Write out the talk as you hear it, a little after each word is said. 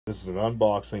This is an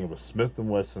unboxing of a Smith &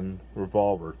 Wesson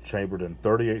revolver chambered in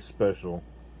 .38 Special,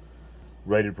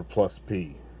 rated for plus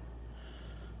P.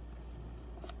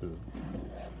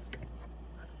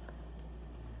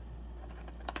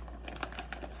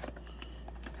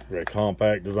 Very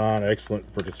compact design,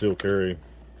 excellent for concealed carry.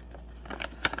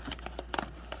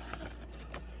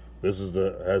 This is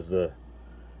has the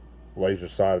laser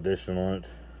sight edition on it.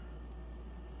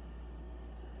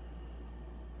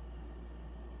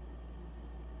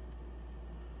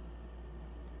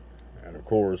 And of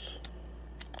course,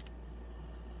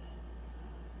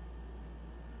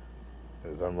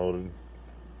 it's unloaded.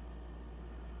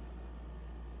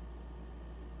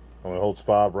 Only holds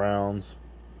 5 rounds.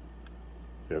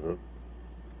 You have to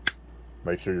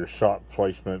make sure your shot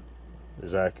placement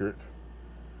is accurate.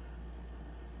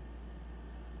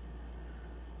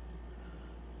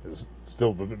 It's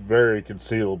still very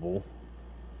concealable.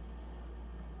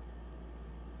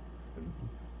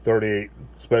 38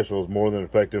 Special is more than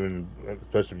effective, and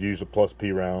especially if you use a plus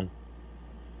P round.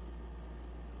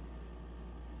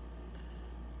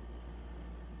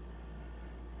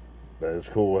 That is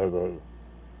cool. It has a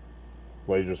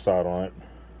laser sight on it.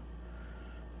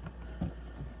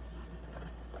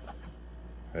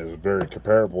 It's very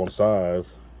comparable in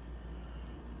size.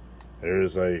 There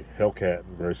is a Hellcat,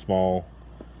 very small.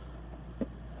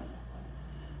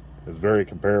 It's very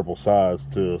comparable size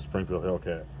to a Springfield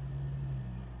Hellcat.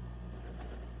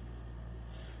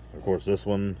 Of course, this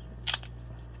one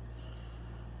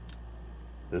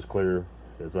is clear.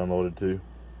 It's unloaded too.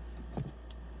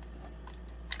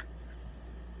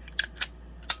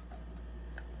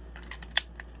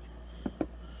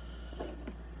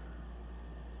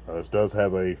 This does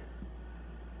have a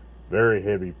very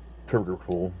heavy trigger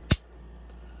pull,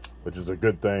 which is a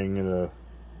good thing in a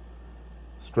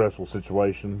stressful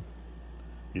situation.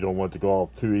 You don't want it to go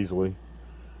off too easily.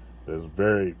 It's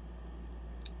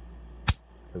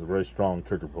has a very strong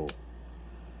trigger pull.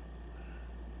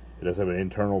 It does have an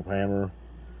internal hammer,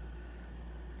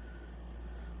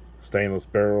 stainless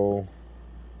barrel,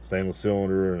 stainless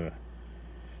cylinder, and an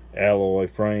alloy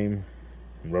frame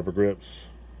and rubber grips.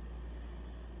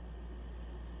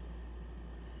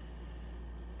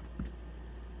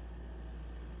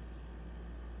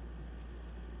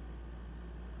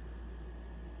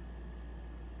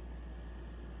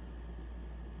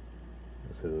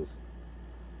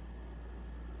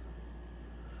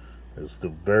 It's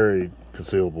still very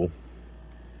concealable.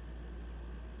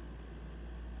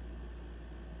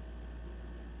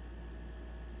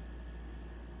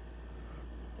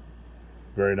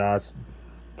 Very nice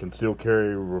concealed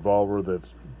carry revolver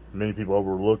that's many people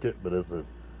overlook it, but it's a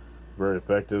very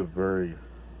effective, very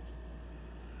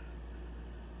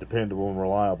dependable and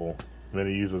reliable.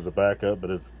 Many use it as a backup,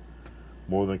 but it's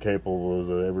more than capable as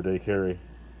an everyday carry.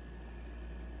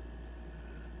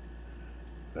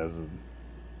 That's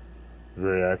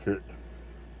very accurate.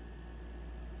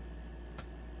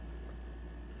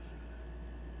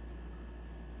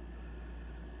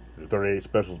 The 38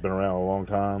 Special's been around a long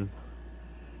time.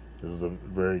 This is a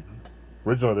very,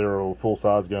 originally they were a full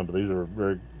size gun, but these are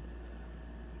very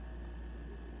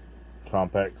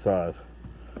compact size.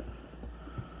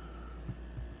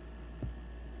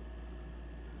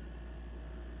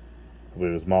 I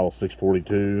believe it's model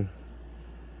 642.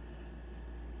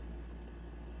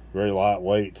 Very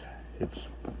lightweight. It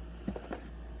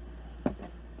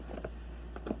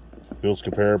feels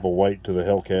comparable weight to the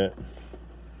Hellcat.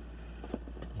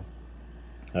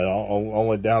 And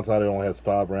only downside, it only has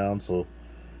 5 rounds, so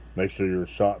make sure your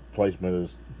shot placement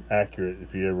is accurate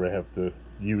if you ever have to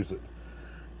use it.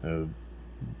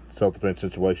 Self-defense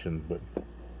situation, but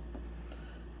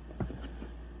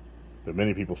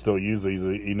many people still use these,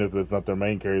 even if it's not their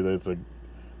main carry.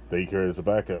 They carry it as a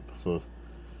backup. So.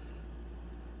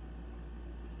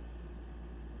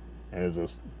 And it's a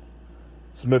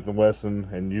Smith & Wesson,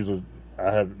 and usually I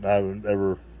haven't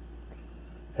ever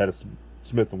had a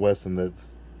Smith & Wesson that's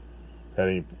had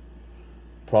any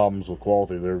problems with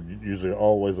quality. They're usually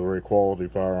always a very quality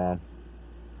firearm.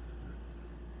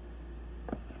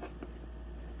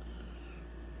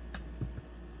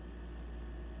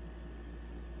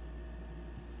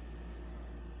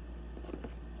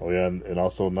 Oh yeah, and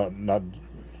also not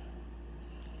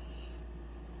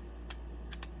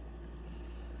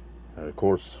and of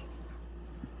course,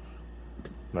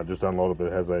 not just unloaded, but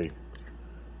it has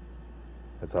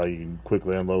that's how you can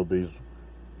quickly unload these.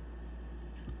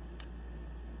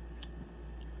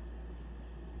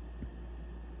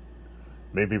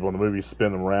 Many people in the movies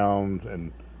spin them around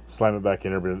and slam it back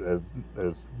in there, but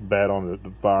it's bad on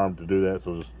the firearm to do that,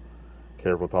 so just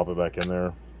carefully pop it back in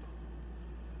there.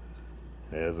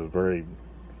 It has a very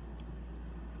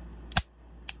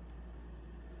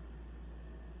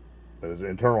There's an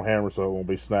internal hammer, so it won't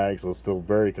be snagged, so it's still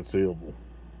very concealable.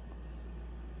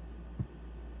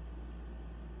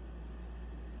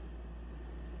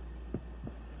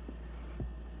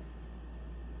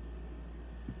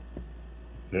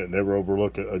 Never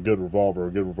overlook a good revolver.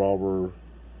 A good revolver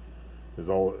is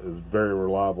very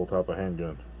reliable type of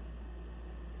handgun,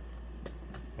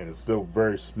 and it's still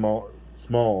very small,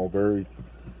 very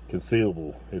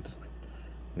concealable.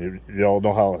 You all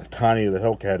know how tiny the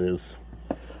Hellcat is.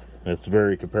 It's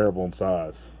very comparable in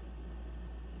size.